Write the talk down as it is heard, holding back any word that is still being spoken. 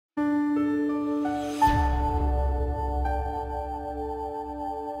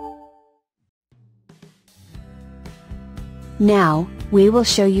Now, we will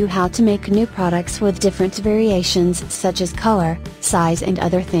show you how to make new products with different variations such as color, size and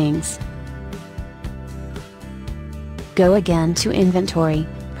other things. Go again to Inventory,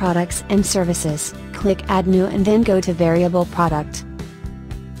 Products and Services, click Add New and then go to Variable Product.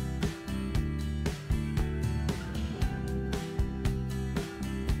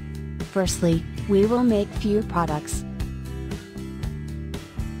 Firstly, we will make few products.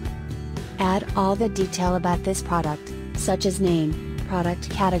 Add all the detail about this product, such as name, product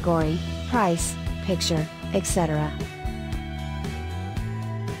category, price, picture, etc.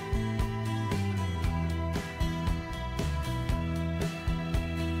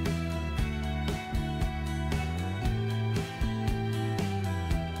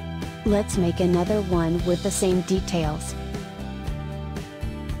 Let's make another one with the same details.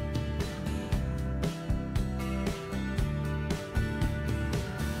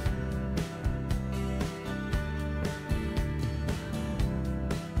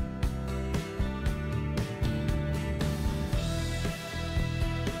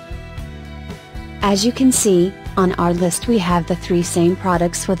 As you can see, on our list we have the 3 same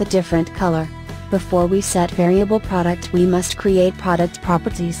products with a different color. Before we set variable product we must create product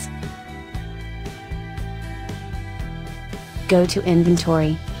properties. Go to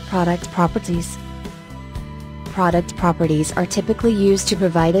Inventory, Product Properties. Product properties are typically used to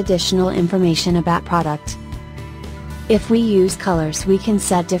provide additional information about product. If we use colors we can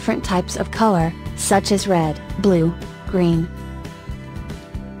set different types of color, such as red, blue, green.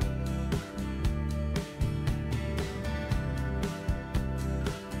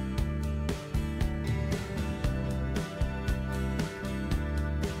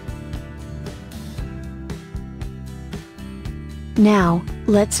 Now,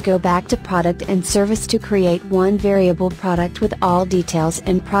 let's go back to Product and Service to create one variable product with all details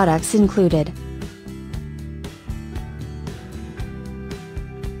and products included.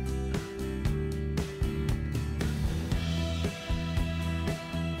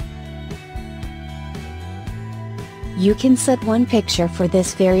 You can set one picture for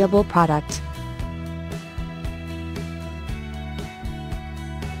this variable product.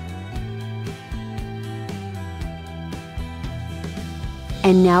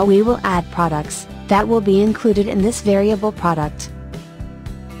 And now we will add products that will be included in this variable product.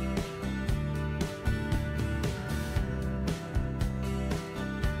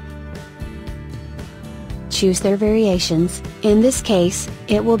 Choose their variations, in this case,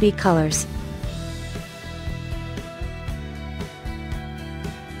 it will be colors,